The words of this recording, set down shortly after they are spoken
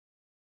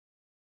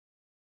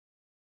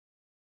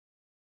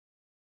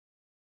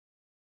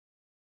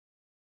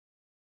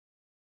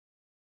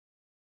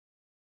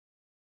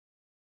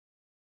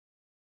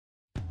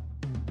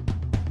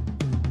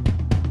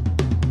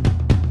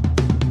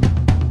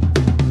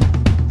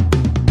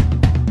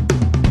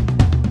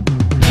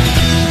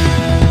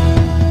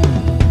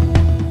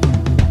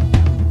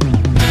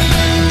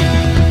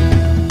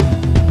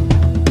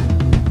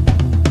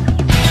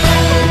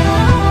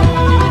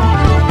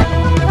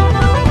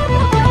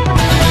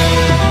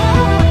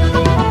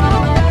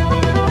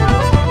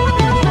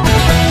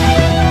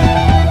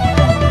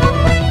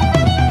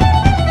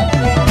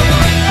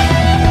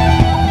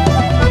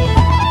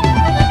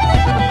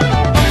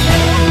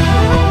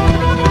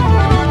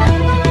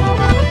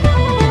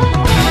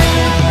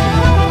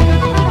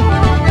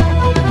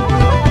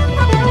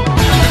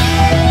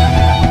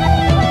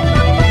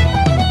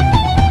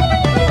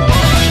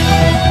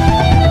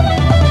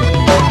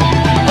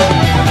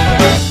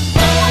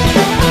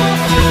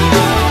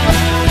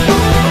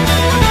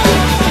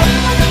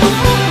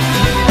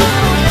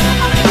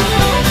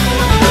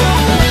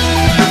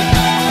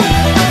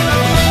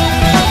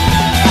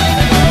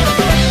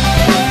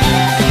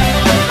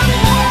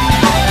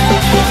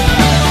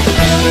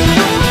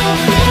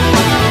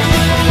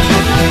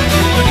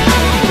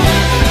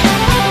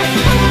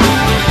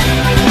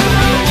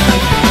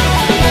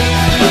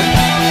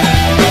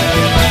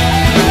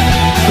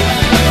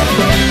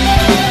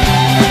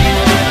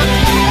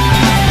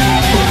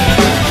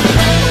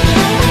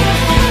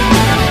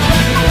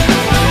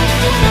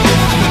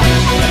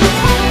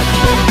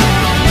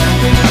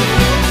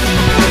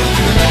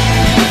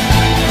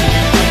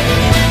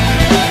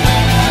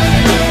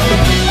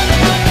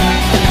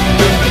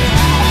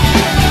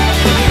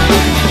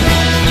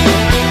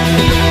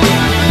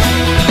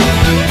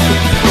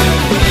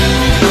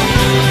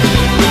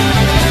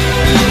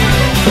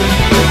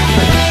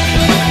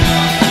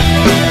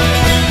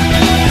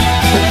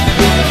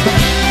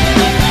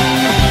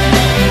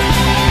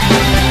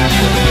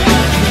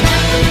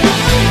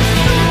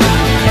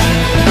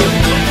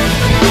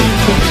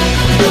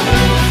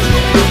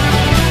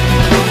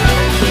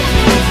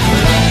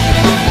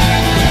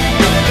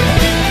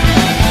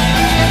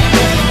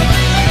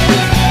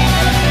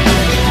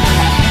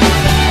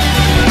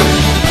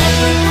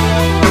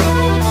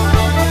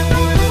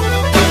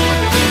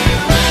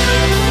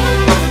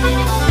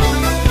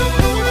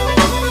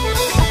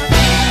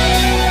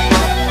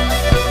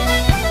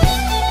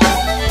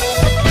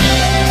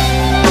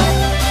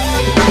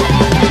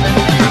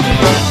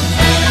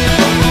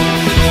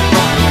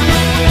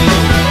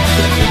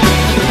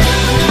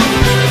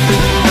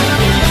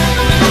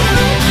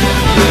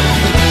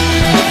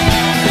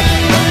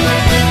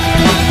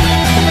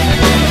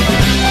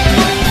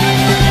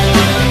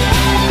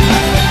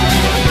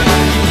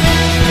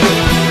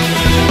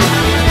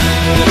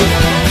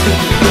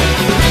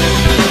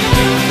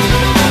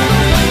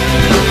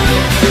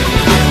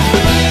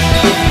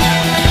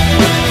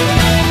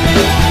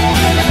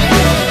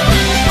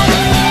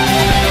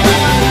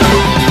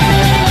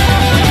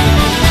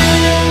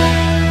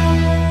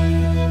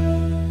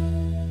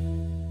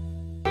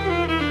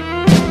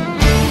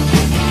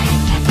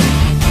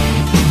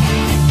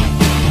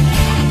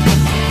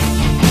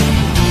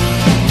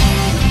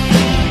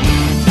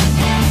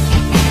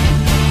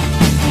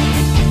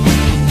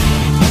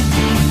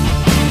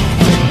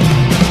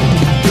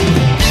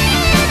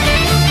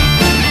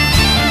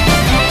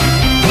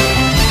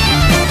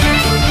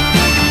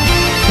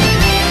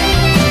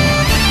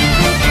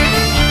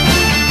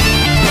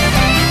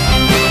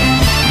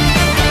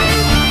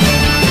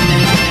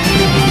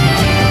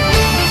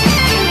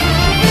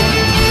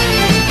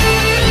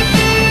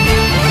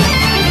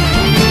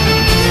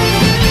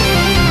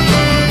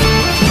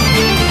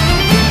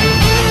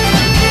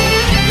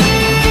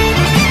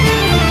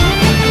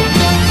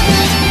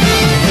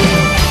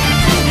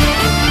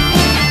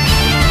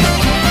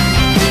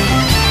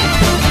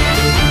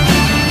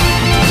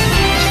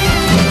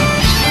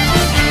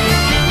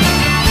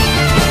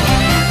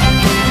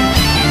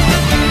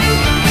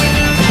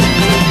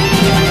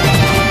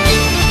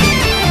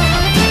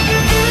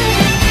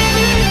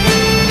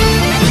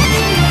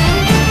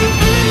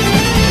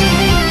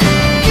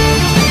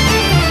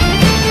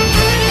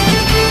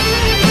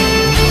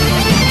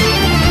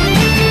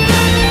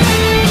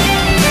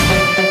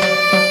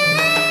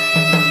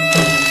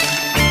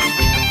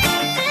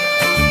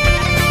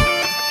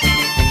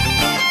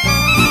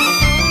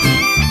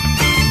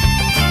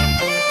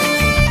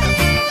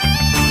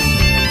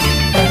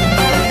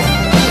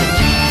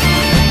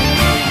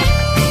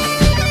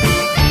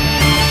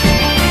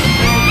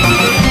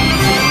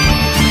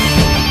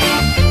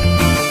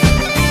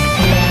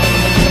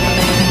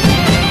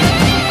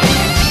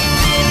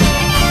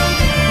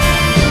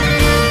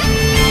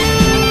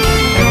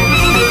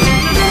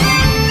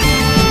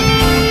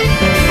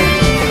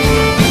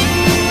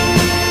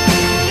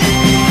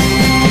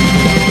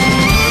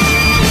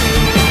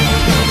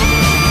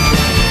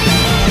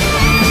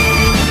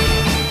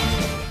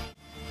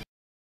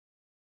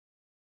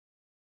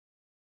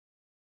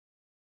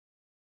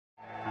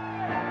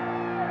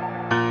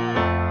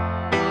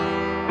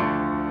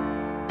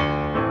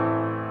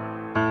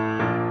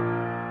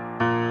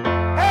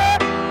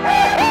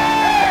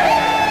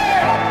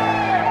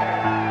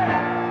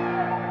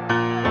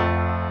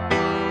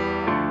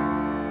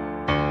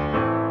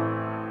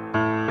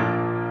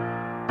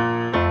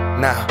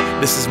Now,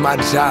 this is my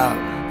job,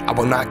 I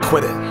will not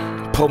quit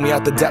it. Pulled me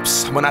out the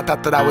depths when I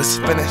thought that I was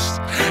finished.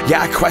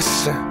 Yeah, I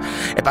question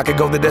if I could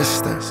go the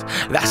distance.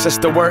 That's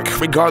just the work,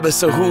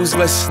 regardless of who's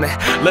listening.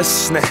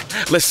 Listen.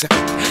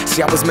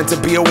 See, I was meant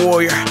to be a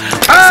warrior.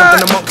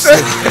 Something amongst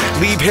me,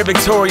 leave here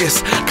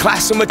victorious.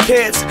 Classroom with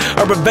kids,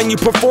 or a venue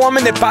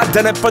performing. If I'd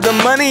done it for the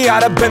money,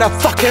 I'd have been a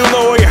fucking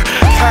lawyer.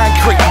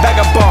 Concrete,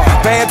 vagabond,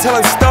 band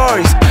telling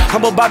stories.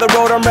 Humbled by the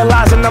road, I'm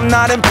realizing I'm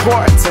not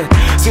important.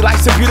 See,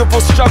 life's a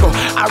beautiful struggle,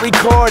 I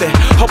record it.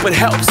 Hope it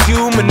helps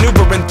you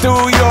maneuvering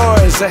through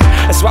yours.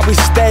 That's why we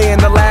stay in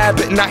the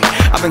lab at night.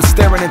 I've been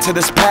staring into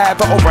this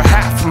pad for over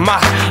half my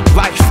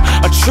life.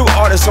 A true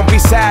artist won't be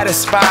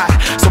satisfied,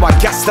 so I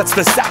guess that's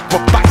the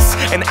sacrifice.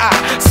 And I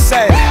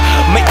said,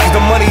 make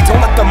the money, don't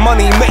let the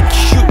money make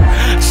you.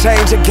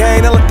 Change the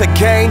game and let the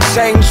game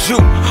change you.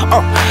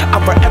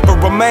 I'll forever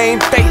remain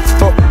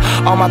faithful,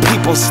 all my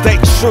people stay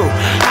true.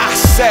 I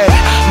said,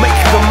 make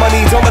the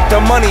money, don't let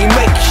the money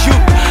make you.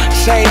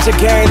 Change the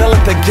game and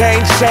let the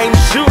game change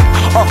you.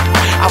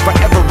 I'll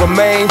forever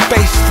remain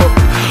faithful,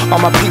 all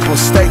my people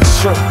stay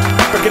true.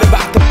 Forget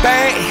about the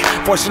bank,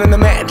 fortune in the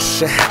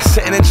mansion.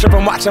 Sitting and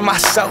tripping, watching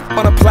myself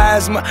on a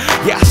plasma.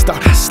 Yeah, I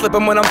start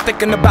slipping when I'm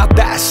thinking about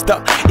that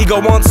stuff.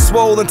 Ego on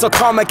swole until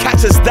karma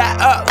catches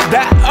that up.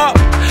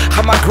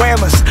 I'm my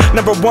grandma's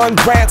 #1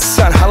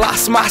 grandson. I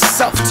lost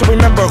myself to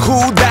remember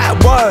who that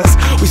was.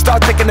 We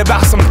start thinking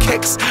about some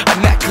kicks, a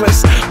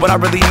necklace. What I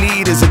really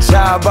need is a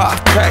job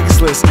off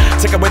Craigslist.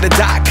 Take away the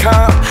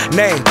 .com,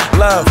 name,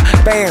 love,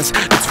 fans,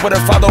 the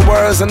Twitter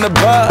followers and the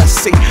buzz.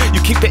 See,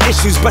 you keep the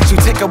issues but you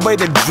take away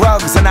the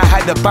drugs. And I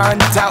had to find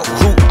out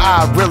who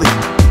I really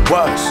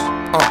was.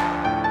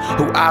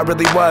 Who I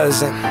really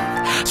was. And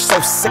so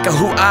sick of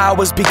who I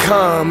was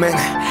becoming.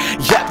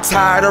 Yep,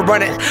 tired of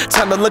running.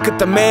 Time to look at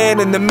the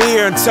man in the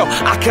mirror until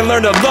I can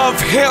learn to love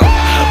him.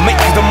 Make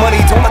the money,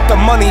 don't let the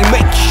money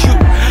make you.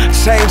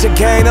 Change the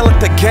game and let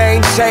the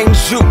game change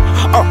you.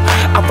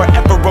 I'll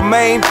forever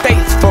remain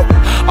faithful,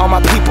 all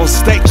my people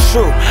stay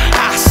true.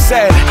 I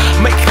said,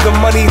 make the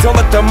money, don't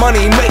let the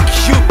money make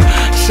you.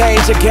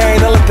 Change the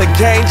game and let the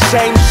game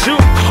change you.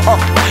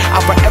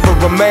 I'll forever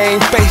remain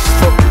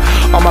faithful,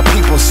 all my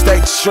people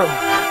stay true.